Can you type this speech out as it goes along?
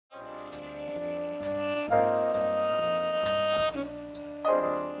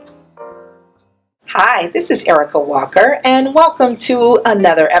Hi, this is Erica Walker, and welcome to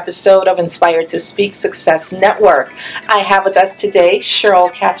another episode of Inspired to Speak Success Network. I have with us today Cheryl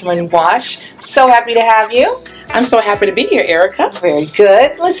Katherine Wash. So happy to have you. I'm so happy to be here, Erica. Very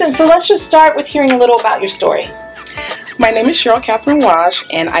good. Listen, so let's just start with hearing a little about your story. My name is Cheryl Katherine Wash,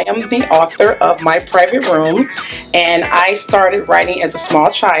 and I am the author of My Private Room. And I started writing as a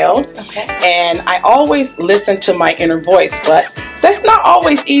small child. Okay. And I always listened to my inner voice, but that's not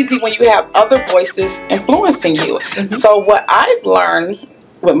always easy when you have other voices influencing you. So what I've learned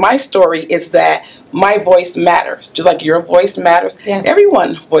with my story is that my voice matters, just like your voice matters. Yes.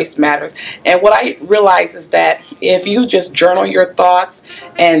 Everyone's voice matters. And what I realize is that if you just journal your thoughts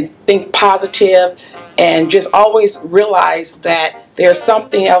and think positive and just always realize that there's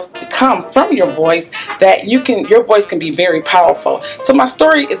something else to come from your voice, that your voice can be very powerful. So my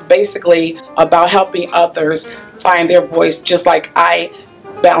story is basically about helping others find their voice, just like I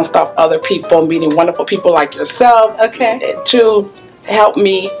bounced off other people, meeting wonderful people like yourself, to help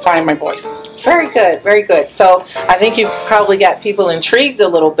me find my voice. Very good, very good. So I think you've probably got people intrigued a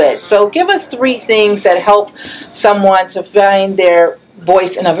little bit. So give us 3 things that help someone to find their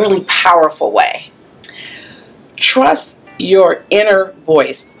voice in a really powerful way. Trust your inner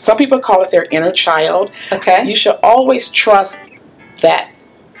voice. Some people call it their inner child. Okay. You should always trust that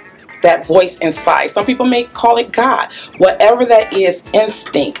voice inside. Some people may call it God. Whatever that is,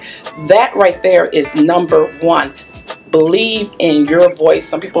 instinct. That right there is number 1. Believe in your voice.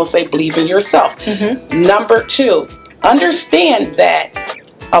 Some people say believe in yourself. Number 2, understand that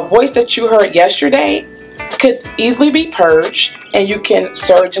a voice that you heard yesterday could easily be purged and you can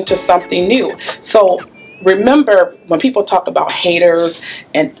surge into something new. So remember, when people talk about haters,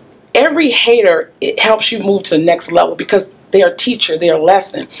 and every hater, it helps you move to the next level because they're a teacher, they're a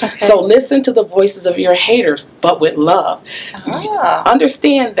lesson. So listen to the voices of your haters, but with love.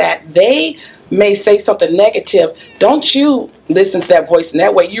 Understand that they may say something negative. Don't you listen to that voice in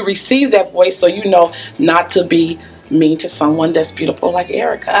that way. You receive that voice so you know not to be mean to someone that's beautiful like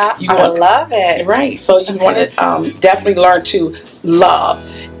Erica. I love it. Right. So you want to definitely learn to love.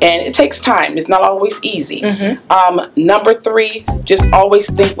 And it takes time. It's not always easy. Number 3, just always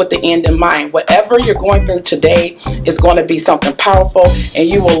think with the end in mind. Whatever you're going through today is going to be something powerful, and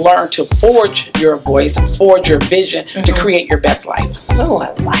you will learn to forge your voice, forge your vision to create your best life. Oh,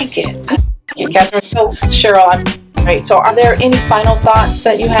 I like it. Katherine. So, Cheryl, great. So are there any final thoughts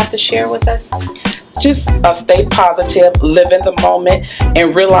that you have to share with us? Just stay positive, live in the moment,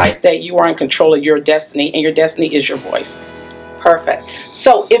 and realize that you are in control of your destiny, and your destiny is your voice. Perfect.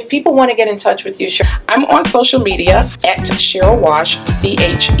 So if people want to get in touch with you, I'm on social media at Cheryl Wash,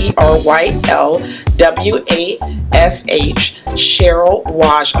 CHERYLWASH, Cheryl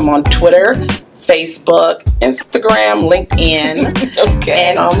Wash. I'm on Twitter, Facebook, Instagram, LinkedIn,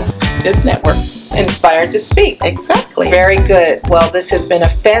 and this network. Inspired to Speak. Exactly. Very good. Well, this has been a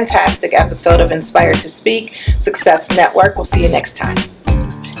fantastic episode of Inspired to Speak Success Network. We'll see you next time.